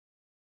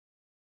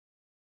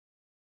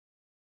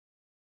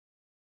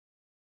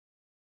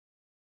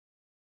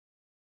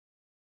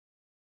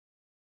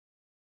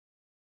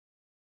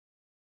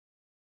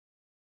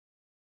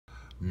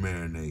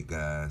marinate,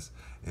 guys.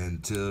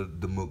 Until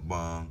the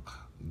mukbang,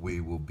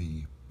 we will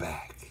be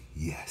back.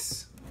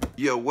 Yes.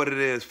 Yo, what it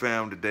is,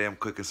 fam? Today I'm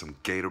cooking some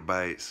gator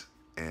bites,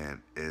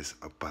 and it's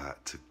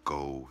about to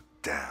go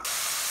down.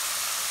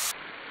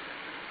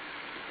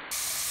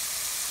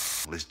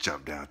 Let's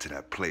jump down to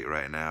that plate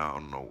right now. I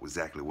don't know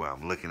exactly where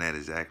I'm looking at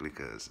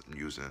because I'm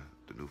using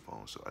the new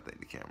phone, so I think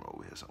the camera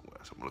over here somewhere.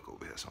 So I'm gonna look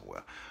over here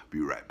somewhere. Be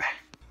right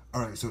back.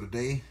 All right, so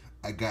today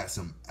I got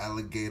some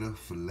alligator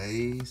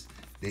fillets.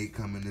 They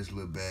come in this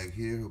little bag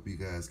here. Hope you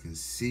guys can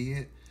see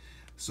it.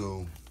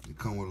 So it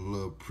come with a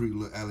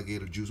little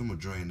alligator juice. I'm gonna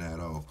drain that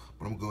off,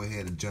 but I'm gonna go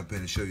ahead and jump in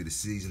and show you the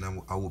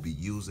seasoning I will be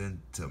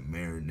using to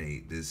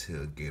marinate this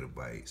here gator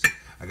bites.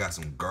 I got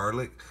some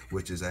garlic,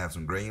 which is I have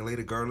some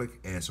granulated garlic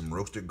and some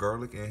roasted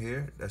garlic in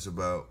here. That's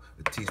about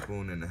 1.5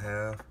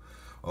 teaspoons.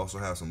 Also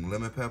have some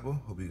lemon pepper.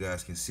 Hope you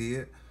guys can see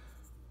it.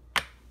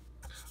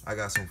 I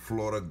got some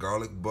Florida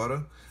garlic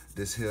butter.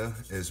 This here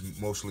is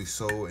mostly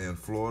sold in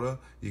Florida.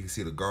 You can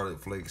see the garlic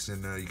flakes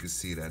in there. You can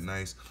see that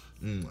nice.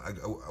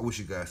 I wish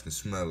you guys can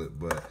smell it,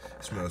 but it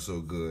smells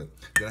so good.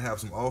 Then I have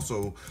some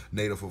also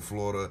native for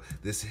Florida.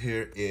 This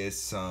here is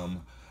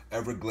some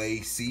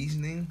Everglades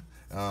seasoning.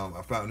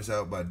 I found this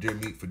out by Deer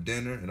Meat for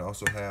Dinner, and I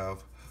also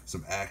have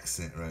some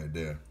accent right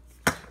there.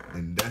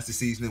 And that's the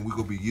seasoning we're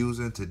gonna be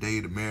using today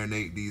to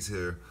marinate these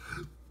here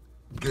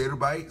gator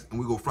bites, and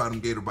we're gonna fry them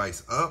gator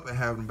bites up and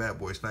have them bad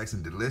boys nice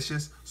and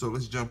delicious. So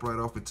let's jump right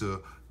off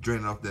into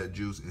draining off that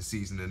juice and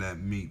seasoning that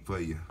meat for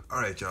you.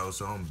 All right, y'all,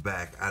 so I'm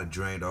back. I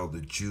drained all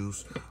the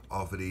juice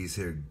off of these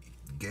here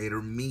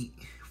gator meat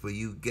for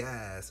you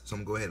guys. So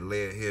I'm gonna go ahead and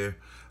lay it here.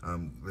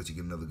 Let you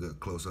get another good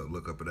close-up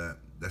look up at that.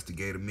 That's the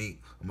gator meat.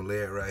 I'm gonna lay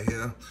it right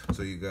here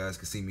so you guys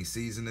can see me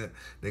season it.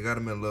 They got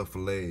them in little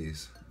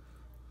fillets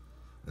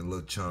and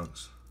little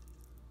chunks,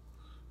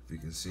 if you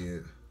can see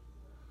it.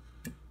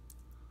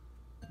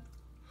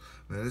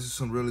 Man, this is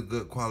some really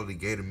good quality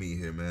gator meat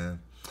here,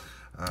 man.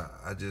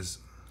 I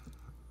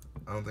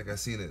don't think I've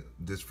seen it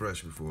this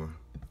fresh before.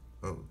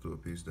 Oh, throw a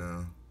piece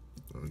down.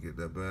 Let me get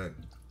that back.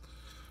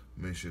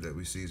 Make sure that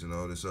we season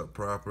all this up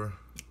proper.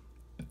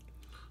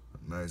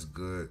 Nice,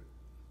 good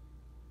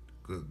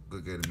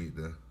gator meat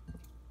there.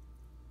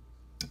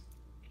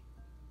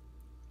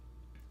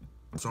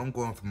 So I'm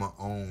going for my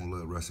own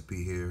little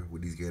recipe here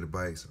with these gator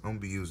bites. I'm gonna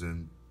be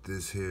using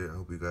this here. I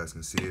hope you guys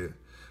can see it.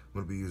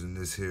 I'm gonna be using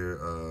this here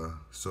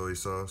soy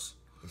sauce.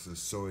 This is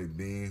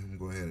soybean. I'm gonna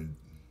go ahead and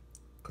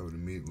cover the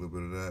meat, a little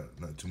bit of that,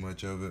 not too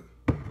much of it.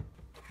 I'm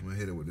gonna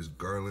hit it with this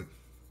garlic.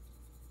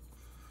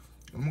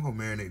 I'm gonna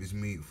marinate this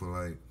meat for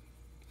like,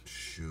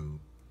 shoot,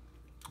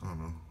 I don't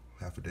know,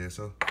 half a day or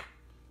so.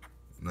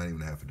 Not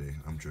even half a day.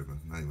 I'm tripping.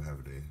 Not even half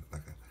a day.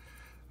 Like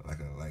I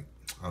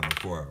don't know,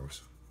 4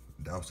 hours.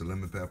 Douse the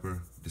lemon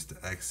pepper, just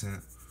the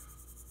accent.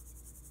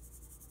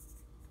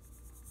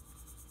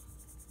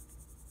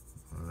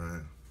 All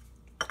right.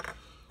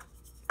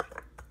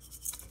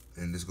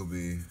 And this gonna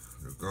be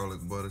the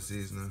garlic butter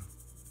seasoning.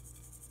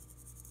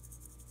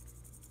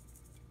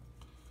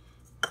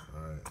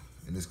 Alright,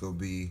 and this gonna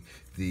be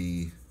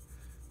the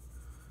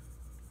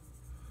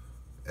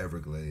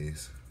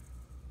Everglades.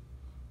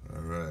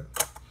 Alright,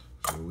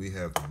 so we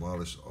have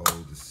demolished all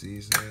the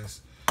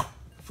seasonings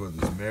for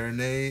this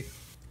marinade.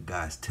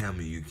 Guys, tell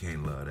me you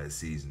can't love that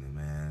seasoning,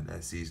 man.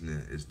 That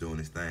seasoning is doing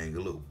its thing. It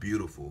look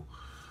beautiful.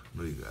 I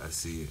know you guys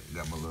see it.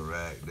 Got my little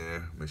rag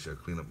there. Make sure I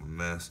clean up my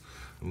mess.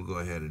 And we'll go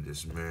ahead and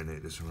just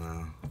marinate this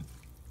around.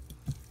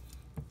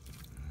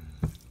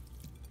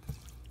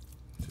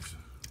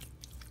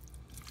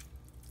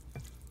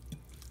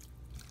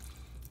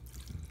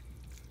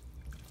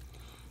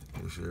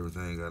 Make sure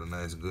everything got a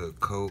nice good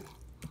coat.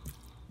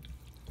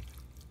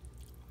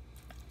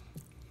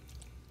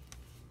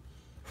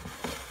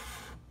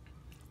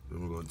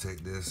 Then we're gonna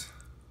take this.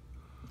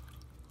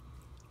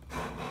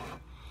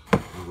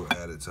 We're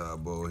gonna add it to our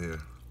bowl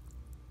here.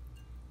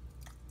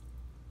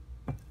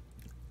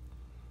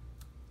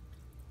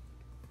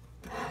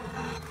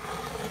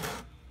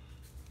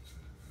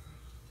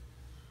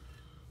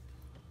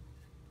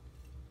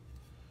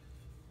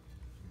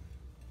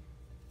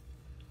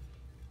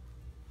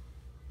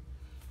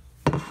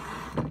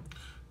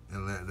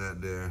 And let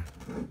that there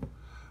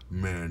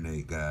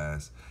marinate,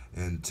 guys.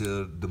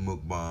 Until the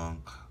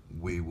mukbang,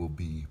 we will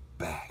be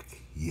back.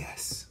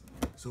 Yes.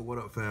 So what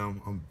up,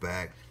 fam? I'm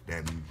back.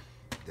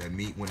 That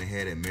meat went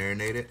ahead and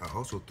marinated. I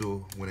also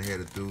went ahead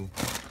and threw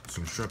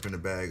some shrimp in the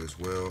bag as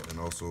well, and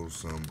also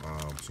some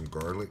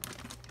garlic.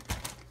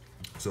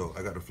 So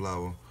I got the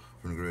flour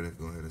from the grill.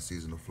 Go ahead and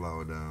season the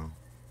flour down.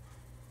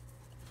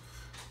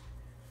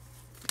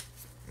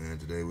 And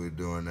today we're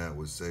doing that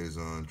with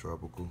Saison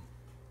Tropical.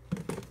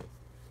 Go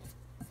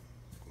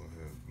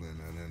ahead and blend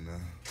that in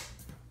there.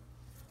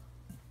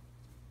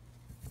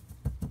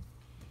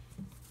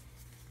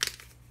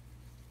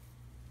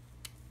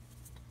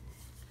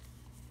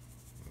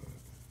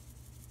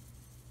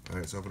 All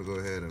right, so I'm gonna go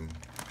ahead and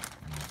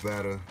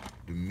batter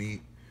the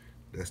meat.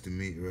 That's the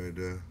meat right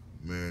there,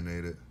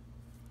 marinated.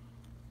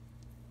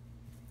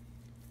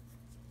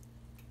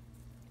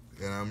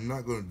 And I'm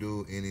not gonna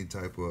do any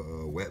type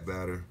of wet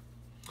batter.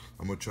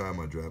 I'm gonna try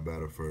my dry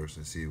batter first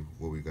and see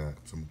what we got.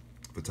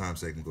 For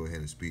time's sake, I'm gonna go ahead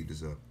and speed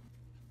this up.